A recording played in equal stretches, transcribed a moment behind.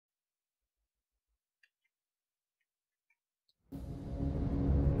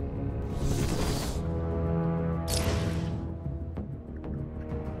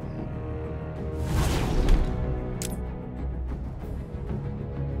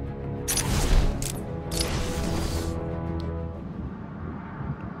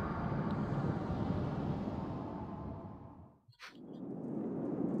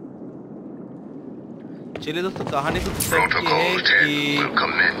चलिए दोस्तों, कहानी कुछ इस तरह की है कि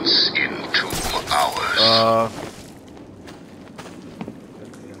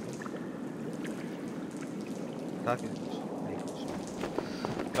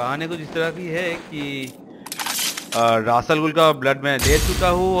कहानी कुछ इस तरह की है कि रासल गुल का ब्लड मैं ले चुका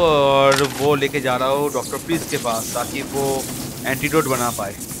हूँ और वो लेके जा रहा हूँ डॉक्टर प्रीस के पास ताकि वो एंटीडोट बना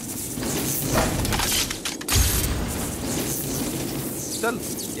पाए। चल,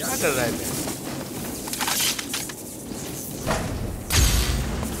 क्या कर रहा है मैं?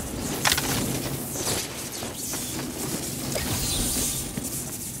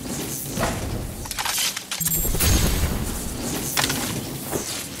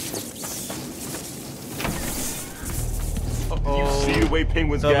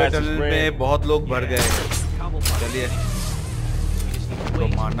 में बहुत लोग भर गए हैं। चलिए, तो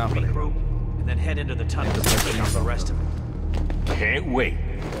मारना पड़ेगा। Can't wait.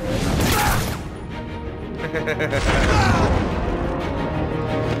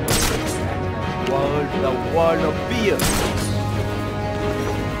 The world of beer.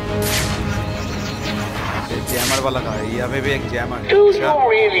 Jammer वाला का है, यहाँ पे भी एक जैमर है। Do you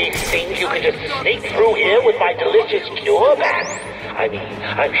really think you can just sneak through here with my delicious cure back? I mean,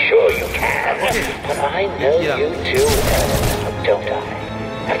 I'm sure you can, but I know you too well, don't I?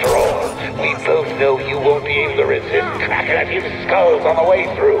 After all, we both know you won't be able to resist cracking a few skulls on the way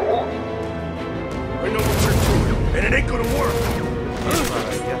through. I know what you're doing, and it ain't gonna work.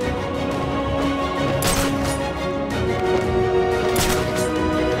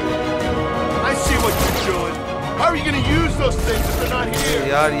 I see what you're doing. How are you gonna use those things if they're not here?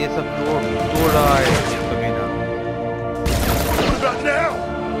 यार ये सब तोड़ रहा है ये कमीना। What about now?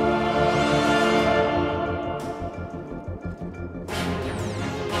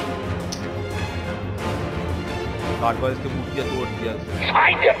 कार्डवाइज के मुखिया तोड़ दिया।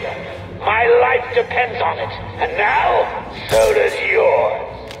 Find him. My life depends on it, and now so does yours.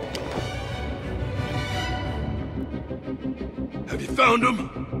 Have you found him?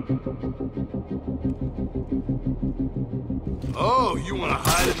 Oh, you want to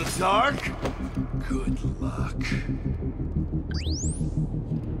hide in the dark? Good luck.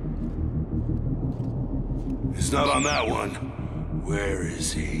 He's not on that one. Where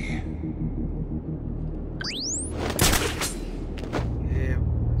is he?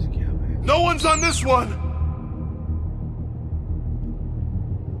 No one's on this one!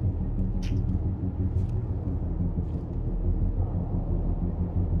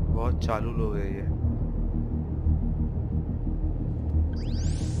 बहुत चालू लोग हैं ये।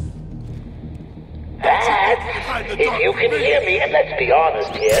 If you can hear me, and let's be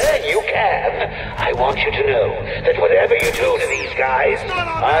honest here, you can. I want you to know that whatever you do to these guys,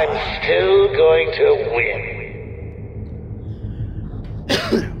 I'm still going to win.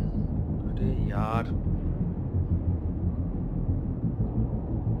 अरे यार,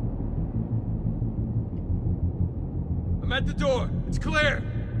 I'm at the door. It's clear.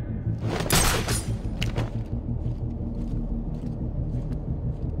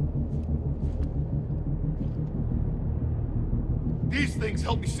 These things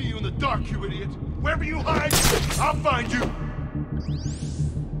help me see you in the dark, you idiot. Wherever you hide, I'll find you.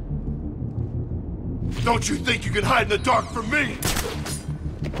 Don't you think you can hide in the dark from me?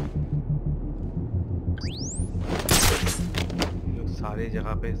 लोग सारे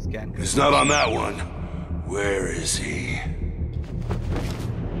जगह पे scan कर। He's not on that one. Where is he?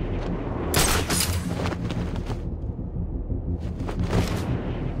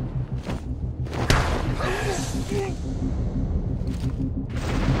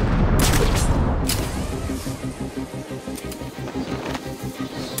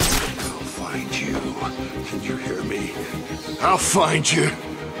 I'll find you.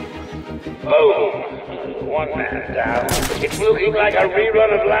 Boom. One man down. It's looking like a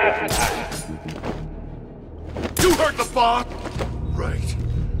rerun of last time. You heard the boss. Right.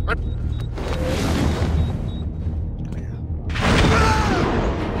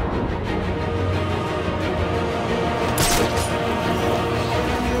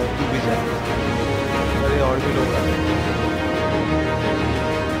 अरे और भी लोग हैं।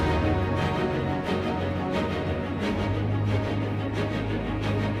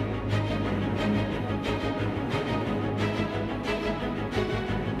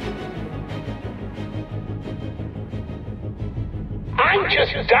 I'm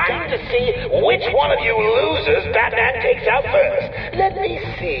just dying to see which one of you losers Batman takes out first. Let me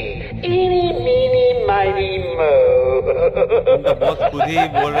see. Eeny, meeny, miny, mo. उनका boss खुद ही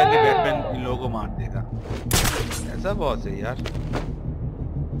बोल रहे थे बैटमैन इन लोगों को मार देगा। ऐसा बॉस है यार।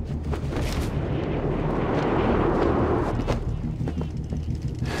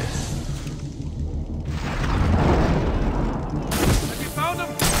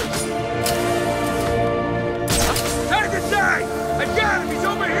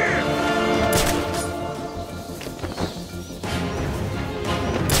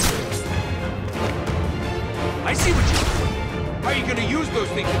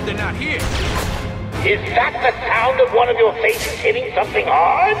 anything if they're not here. Is that the sound of one of your faces hitting something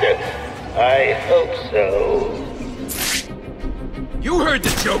hard? I hope so. You heard the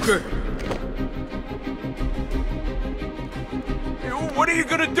Joker. What are you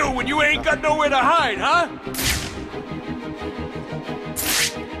gonna do when you ain't got nowhere to hide, huh?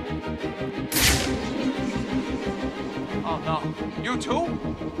 Oh no, you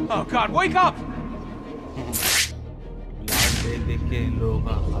too? Oh God, wake up!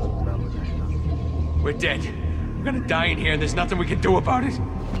 We're dead. We're gonna die in here and there's nothing we can do about it.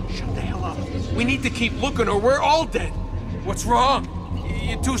 Shut the hell up. We need to keep looking or we're all dead. What's wrong?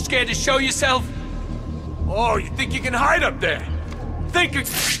 You too scared to show yourself? Oh, you think you can hide up there? Think you...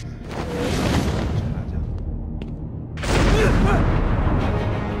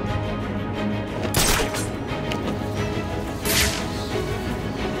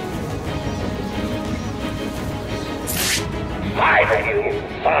 Five of you?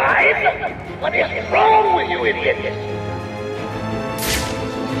 Five? What is wrong with you idiots?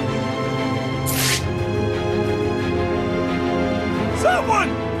 Someone!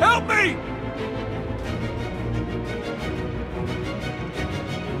 Help me!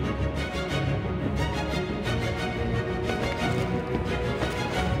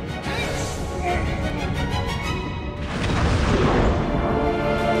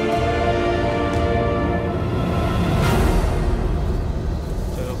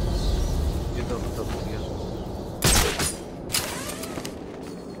 चलो ये तो सब हो गया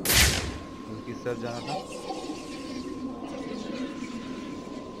उनकी sir जाना था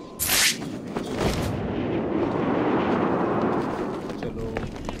चलो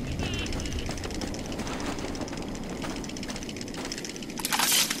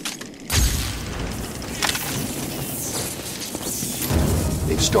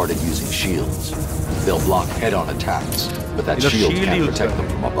They've started using shields. They'll block head-on attacks, but that The shield shield can't use protect that. them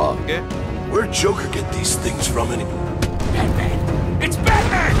from above. okay Where'd Joker get these things from anyway? Batman! It's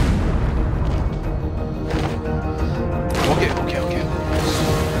Batman! Okay.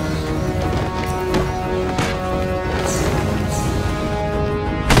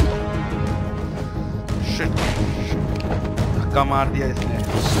 Shit धक्का मार दिया इसने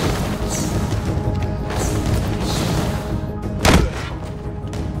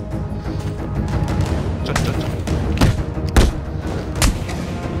चल चल चल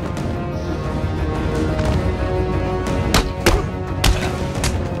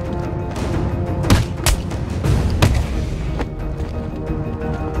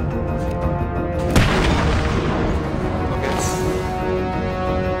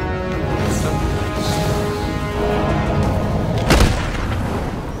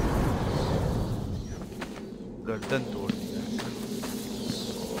गर्दन तोड़ दिया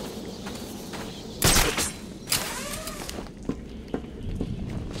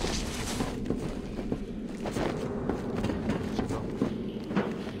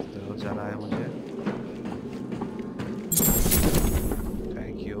चलो जाना है मुझे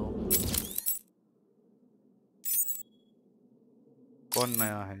थैंक यू कौन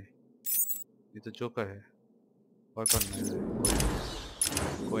नया है ये तो जोकर है और कौन नया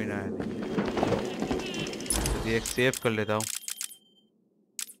है कोई नया नहीं ये एक सेव कर लेता हूँ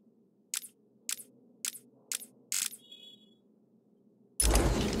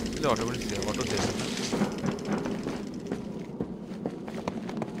automatic auto save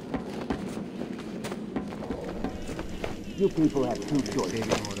You people have two choices.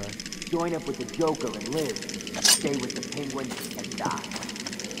 Saving हो रहा है Join up with the Joker and live. Stay with the Penguin and die.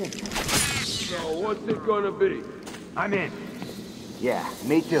 So, what's it gonna be? I'm in. Yeah,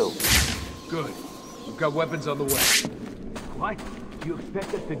 me too. Good. We've got weapons on the way. What? You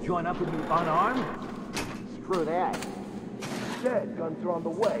expect us to join up with you unarmed? Screw that. Dead guns are on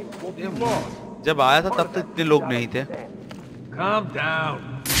the way. We'll be lost. जब आया था तब तक इतने लोग नहीं थे Calm down.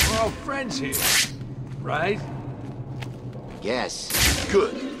 We're all friends here. Right? Yes.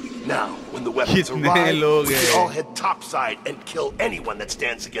 Good. Now, when the weapons कितने arrive, लोग we हैं? can all head topside and kill anyone that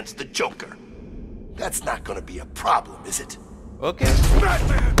stands against the Joker. That's not gonna be a problem, is it? Okay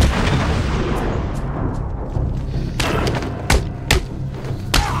Batman!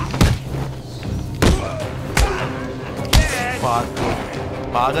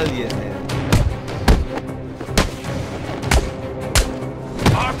 पागल ये है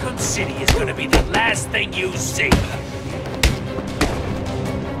Arkham City is gonna be the last thing you see.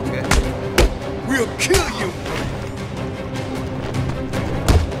 Okay We'll kill you!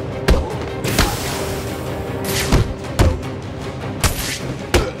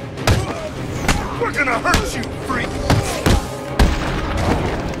 We're gonna hurt you, freak!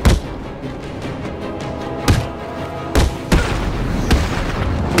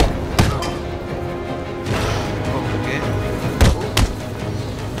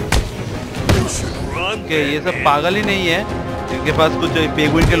 Okay, ये सब पागल ही नहीं है, इनके पास कुछ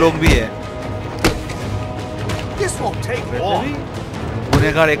पेंगुइन के लोग भी है।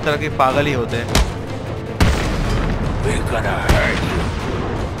 गुनहगार एक तरह के पागल ही होते हैं।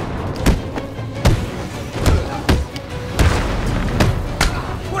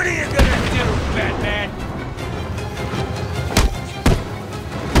 What are you gonna do, Batman?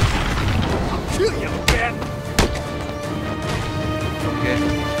 Kill you, man. Okay,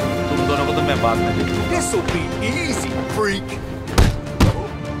 तुम दोनों को तो मैं बाद में देखूंगा। This'll be easy, freak.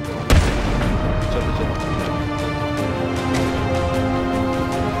 चलो चलो।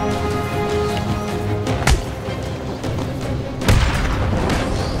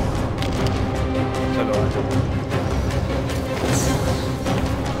 चलो आ जाओ।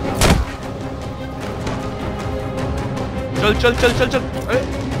 चल चल चल चल चल। अरे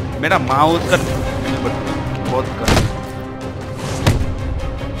मेरा माउस का बहुत कर।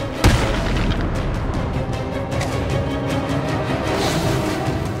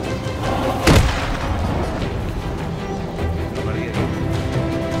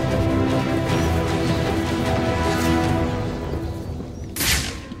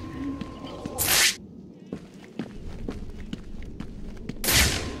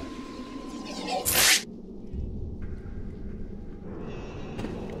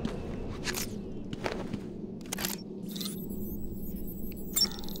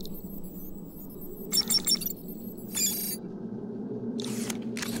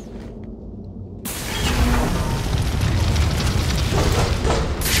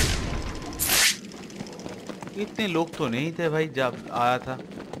 इतने लोग तो नहीं थे भाई जब आया था,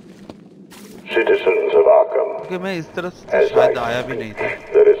 Citizens of Arkham, क्योंकि मैं इस तरफ से शायद आया भी नहीं था।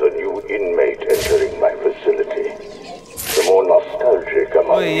 there is a new inmate entering my facility. The more nostalgic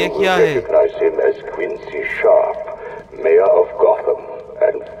among ओए, ये you will क्या है? recognize him as Quincy Sharp, Mayor of Gotham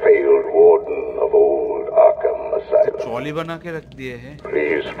and failed warden of old Arkham Asylum. Trolley बना के रख दिए हैं,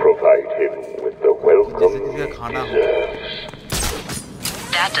 Please provide him with the welcome जैसे किसी का he खाना हो। deserves.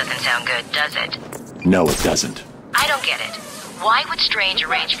 That doesn't sound good, does it? No, it doesn't. I don't get it. Why would Strange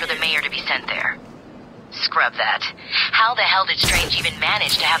arrange for the mayor to be sent there? Scrub that. How the hell did Strange even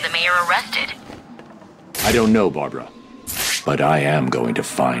manage to have the mayor arrested? I don't know, Barbara. But I am going to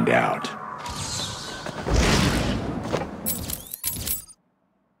find out.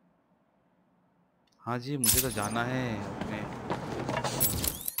 हाँ जी, मुझे तो जाना है अपने।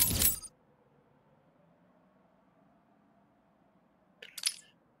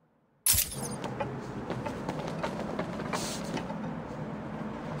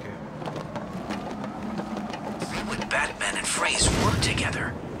 Batman and Freeze work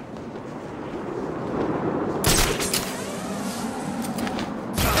together.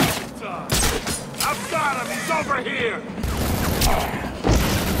 I've got him! He's over here!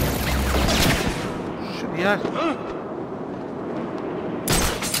 यार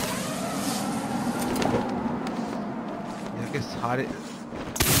यहाँ के सारे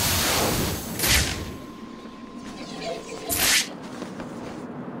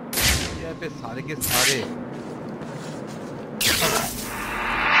यहाँ पे सारे के सारे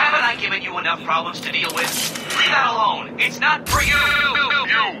Haven't I given you enough problems to deal with? Leave that alone. It's not for you.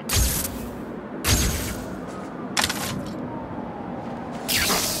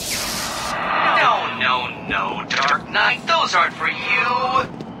 No, Dark Knight. Those aren't for you.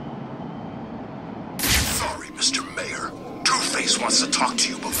 Sorry, Mr. Mayor. Two-Face wants to talk to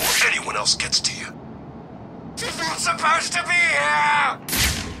you before anyone else gets to you. She's not supposed to be here!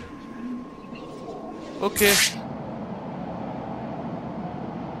 Okay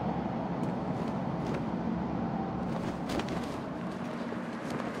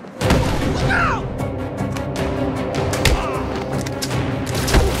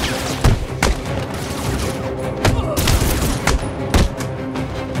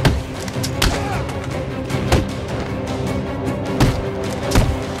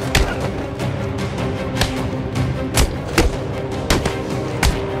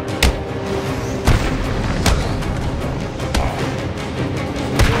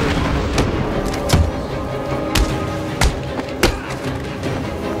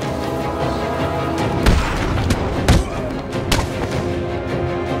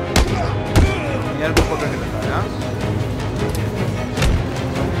यार को पकड़ के लगा है हाँ?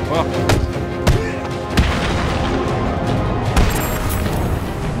 वाह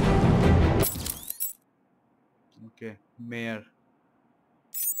okay mayor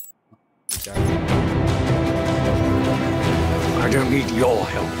I don't need your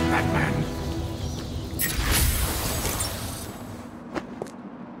help, Batman.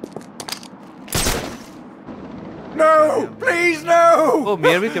 No! Please, no! O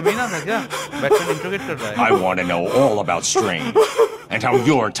mayor भी कमीना था क्या? बैटमैन इंट्रोगेट कर रहा है. I want to know all about Strange and how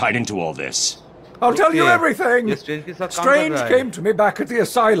you're tied into all this. I'll tell you everything. ये Strange के साथ काम कर Strange रहा है. came to me back at the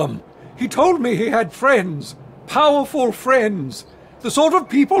asylum. He told me he had friends, powerful friends, the sort of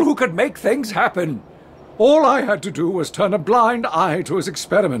people who could make things happen. All I had to do was turn a blind eye to his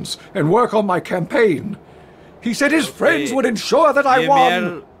experiments and work on my campaign. He said his friends would ensure that I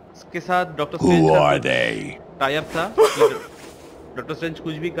won. के साथ doctor Who are they? Type था. Doctor strange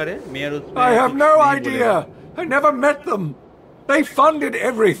कुछ भी करे, mayor उसमें. I have no idea. I never met them. They funded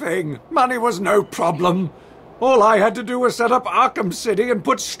everything. Money was no problem. All I had to do was set up Arkham City and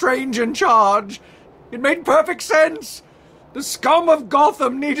put Strange in charge. It made perfect sense. The scum of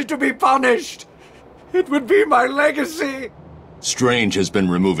Gotham needed to be punished. It would be my legacy. Strange has been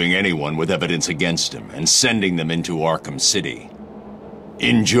removing anyone with evidence against him and sending them into Arkham City.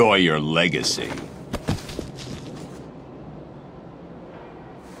 Enjoy your legacy.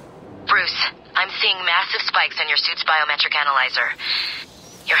 Bruce, I'm seeing massive spikes on your suit's biometric analyzer.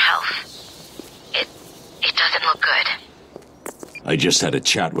 Your health. It doesn't look good. I just had a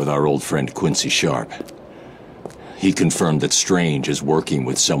chat with our old friend Quincy Sharp. He confirmed that Strange is working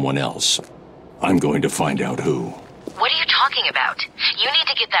with someone else. I'm going to find out who. What are you talking about? You need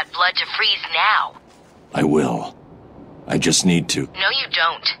to get that blood to freeze now. I will. I just need to. No, you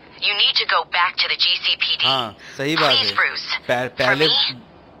don't. You need to go back to the GCPD. हाँ, सही बात Please, है. Bruce. पहले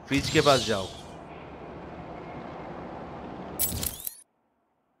fridge के पास जाओ.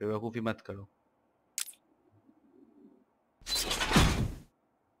 बेवकूफी मत करो.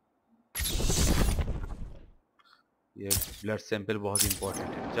 ये ब्लड सैंपल बहुत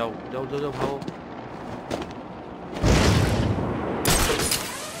इंपॉर्टेंट है. जाओ जाओ जाओ जाओ भागो.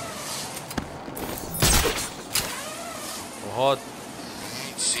 बहुत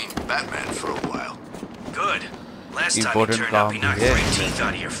Ain't seen Batman for a while. Good. Last time he Important turned up, he काम knocked है. 3 teeth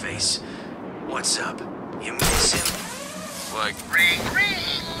out of your face. What's up? You miss him? Like, Ring, ring!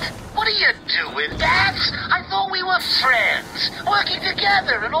 What are you doing, Bats? I thought we were friends, working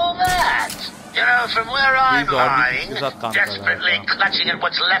together and all that. You know, from where I'm He's already- lying, he's not coming desperately back, clutching at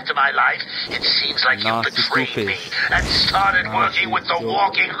what's left of my life, it seems like you Nasty betrayed me Two-Face. and started Nasty working with the Joker.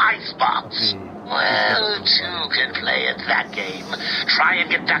 walking icebox. Well, two can play at that game. Try and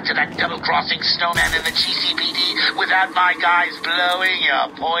get back to that double-crossing snowman in the GCPD without my guys blowing your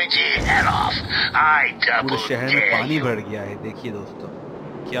pointy head off. I पूरे double शहर में dare पानी you. भर गया है. देखिए दोस्तों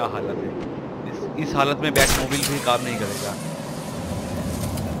क्या हालत है. इस हालत में बैटमोबाइल भी काम नहीं करेगा.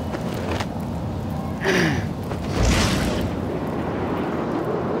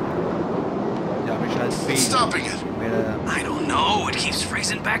 जहाँ पे शायद what's freeze stopping it? मेरा I don't know. It keeps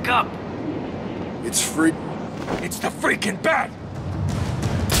freezing back up. It's free. It's the freaking bat!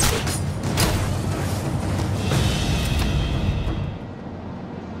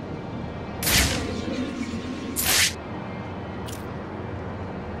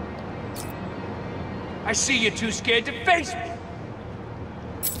 I see you're too scared to face me.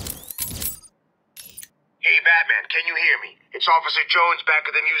 Hey, Batman, can you hear me? It's Officer Jones back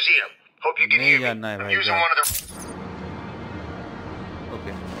at the museum. Hope you can नहीं hear me. जानना है I'm भाई. using one of the...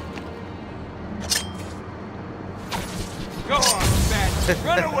 okay. Go on, Bat.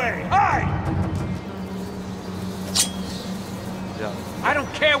 Run away. Hide. जाओ. I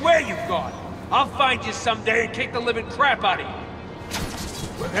don't care where you've gone. I'll find you someday and kick the living crap out of you.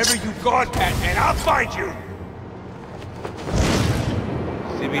 Wherever you've gone, Batman, I'll find you. I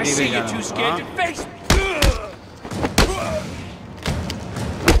CBD see में you're जाना. too scared to हाँ? face me.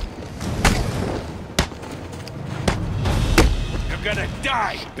 You're gonna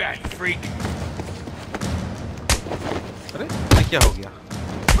die, Bat Freak. अरे ये क्या हो गया?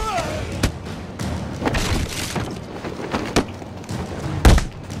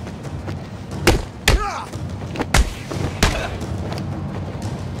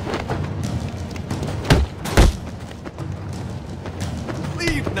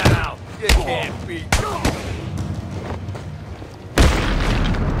 Leave now. You can't be.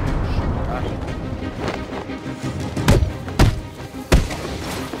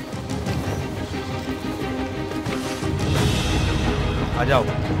 आ जाओ.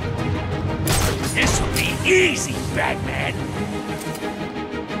 This'll be easy, Batman.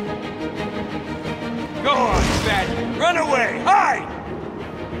 Go on, Bat. Run away. Hide.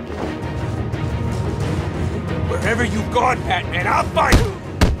 Wherever you've gone, Batman, I'll find you.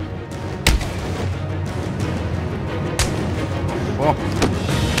 Oh.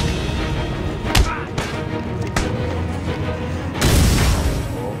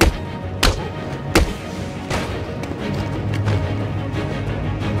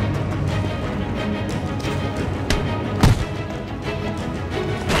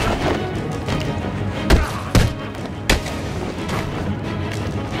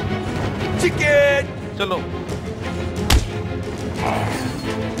 चलो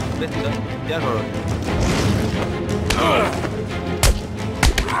क्या करो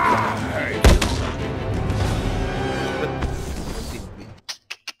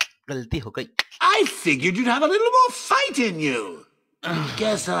गलती हो गई I figured you'd have a little more fight in you.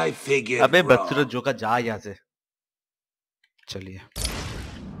 Guess I figured अबे wrong. बदसूरत जोका जा यहाँ से चलिए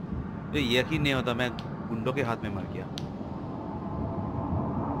ये यकीन नहीं होता मैं गुंडों के हाथ में मर गया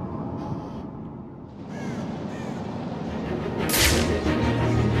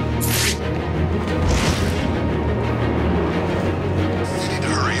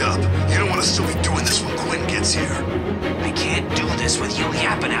Hurry up. You don't want to still be doing this when Quinn gets here. I can't do this with you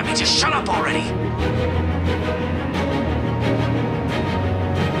yapping at me. Just shut up already.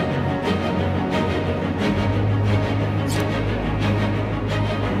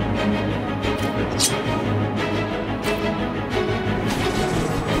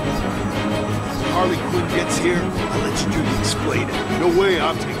 Harley Quinn gets here, I'll let you do the explaining. No way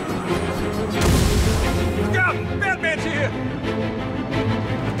I'm taking it. Look out! Batman's here!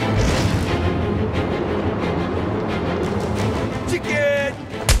 Ticket!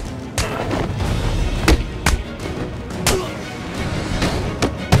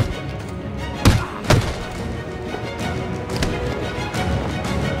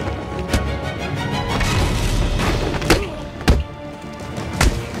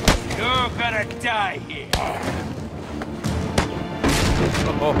 You're gonna die here.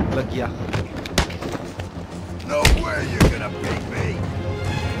 ओह लग गया No way you're gonna beat me.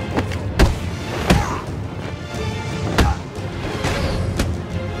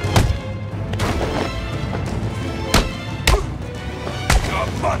 Your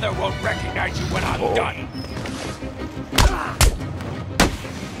mother won't recognize you when I'm done.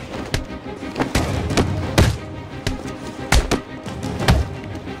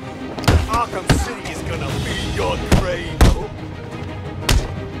 Arkham City is gonna be your grave.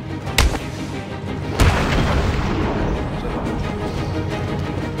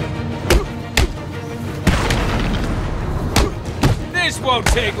 This won't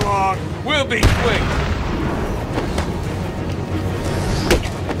take long. We'll be quick.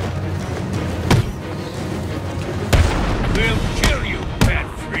 We'll kill you, fat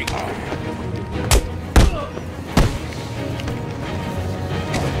freak.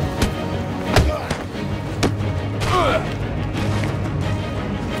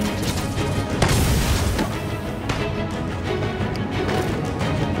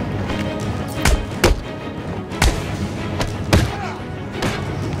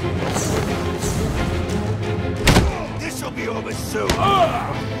 This'll be over soon.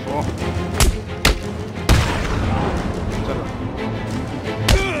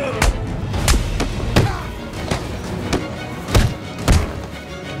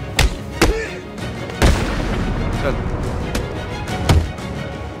 चल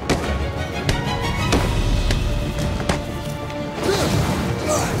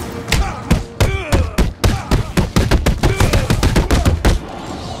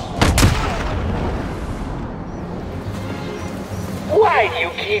Why do you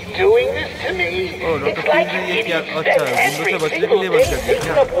keep doing this to me? Oh, Dr. It's like Freeze, you ये क्या- spend अच्छा, every गुंडों से बचने के single लिए day बच गया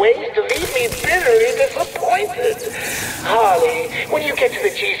thinking क्या? of ways to leave me bitterly disappointed. Harley, when you get to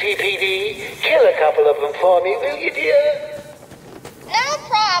the GCPD, kill a couple of them for me, will you, dear? No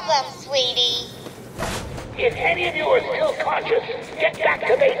problem, sweetie. If any of you are still conscious, get back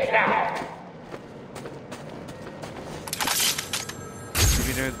to base now.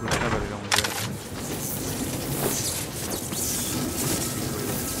 TV में घुसना पड़ेगा मुझे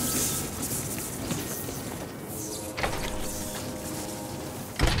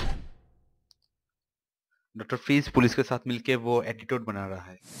doctor freeze police के साथ मिलके वो attitude बना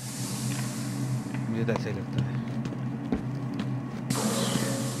रहा है मुझे तो ऐसा ही लगता है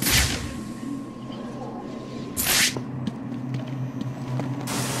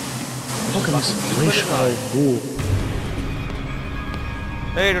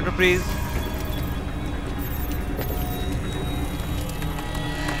Hey, Dr. Freeze.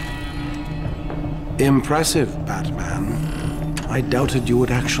 Impressive, Batman. I doubted you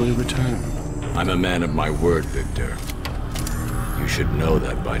would actually return. I'm a man of my word, Victor. You should know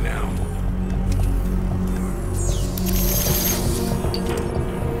that by now.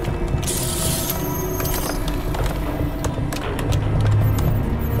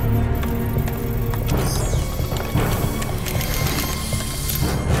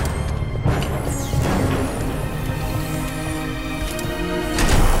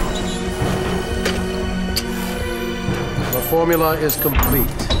 The formula is complete.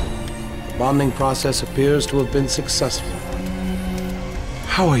 The bonding process appears to have been successful.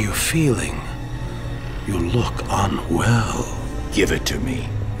 How are you feeling? You look unwell. Give it to me.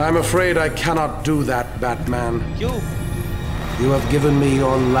 I'm afraid I cannot do that, Batman. क्यों? You have given me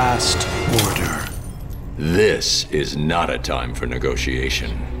your last order. This is not a time for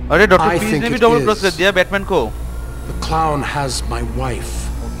negotiation. अरे doctor I piece think ने भी it double is. Cross कर दिया Batman को. The clown has my wife.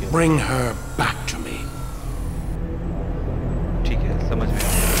 Bring her back to me. ठीक है, समझ में.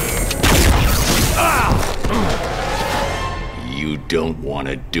 You don't want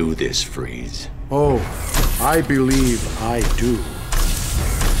to do this, Freeze. Oh, I believe I do.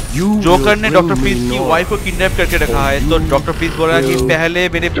 You joker ने will doctor bring piece me की north. Wife को kidnap करके रखा है, तो डॉक्टर पीस बोल रहा है कि पहले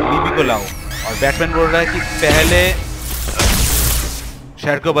मेरे बीबी को लाओ, और बैटमैन बोल रहा है कि पहले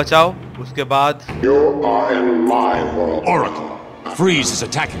शहर को बचाओ, उसके बाद. You are in my world. Oracle, Freeze is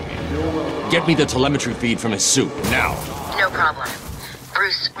attacking me. Get me the telemetry feed from his suit, now. No problem.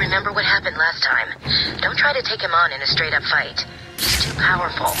 Bruce, remember what happened last time. Don't try to take him on in a straight-up fight. He's too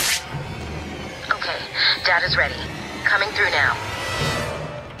powerful. Okay, data's ready. Coming through now.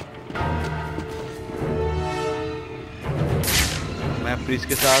 मैं freeze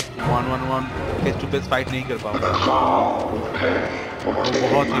के साथ 1-1-1 face to face fight नहीं कर पाऊंगा. वो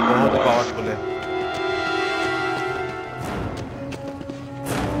बहुत ही powerful है.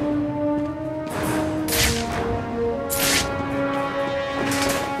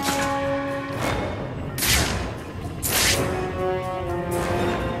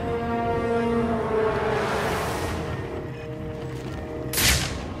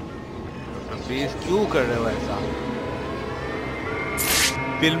 Freeze क्यों कर रहे हो ऐसा?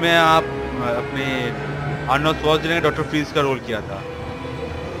 फिल्म में आप अपने आर्नोल्ड श्वार्ज़नेगर ने डॉक्टर फ्रीज का रोल किया था.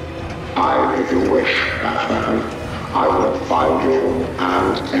 If you wish, Batman, I will find you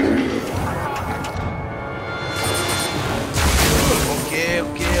and end you. Okay.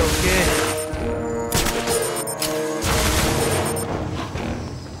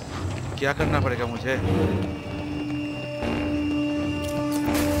 क्या करना पड़ेगा मुझे?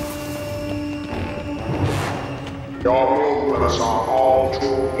 Your movements are all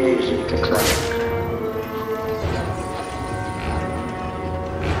too easy to track.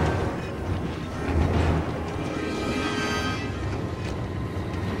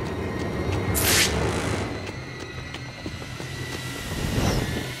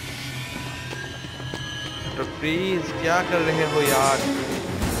 तो प्लीज क्या कर रहे हो यार?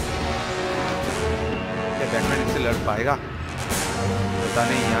 क्या बैटमैन इससे लड़ पाएगा? पता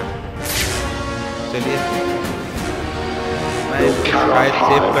नहीं यार. चलिए, मैं इसको शायद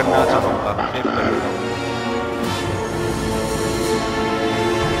सेव करना चाहूँगा. सेव कर लेता हूँ.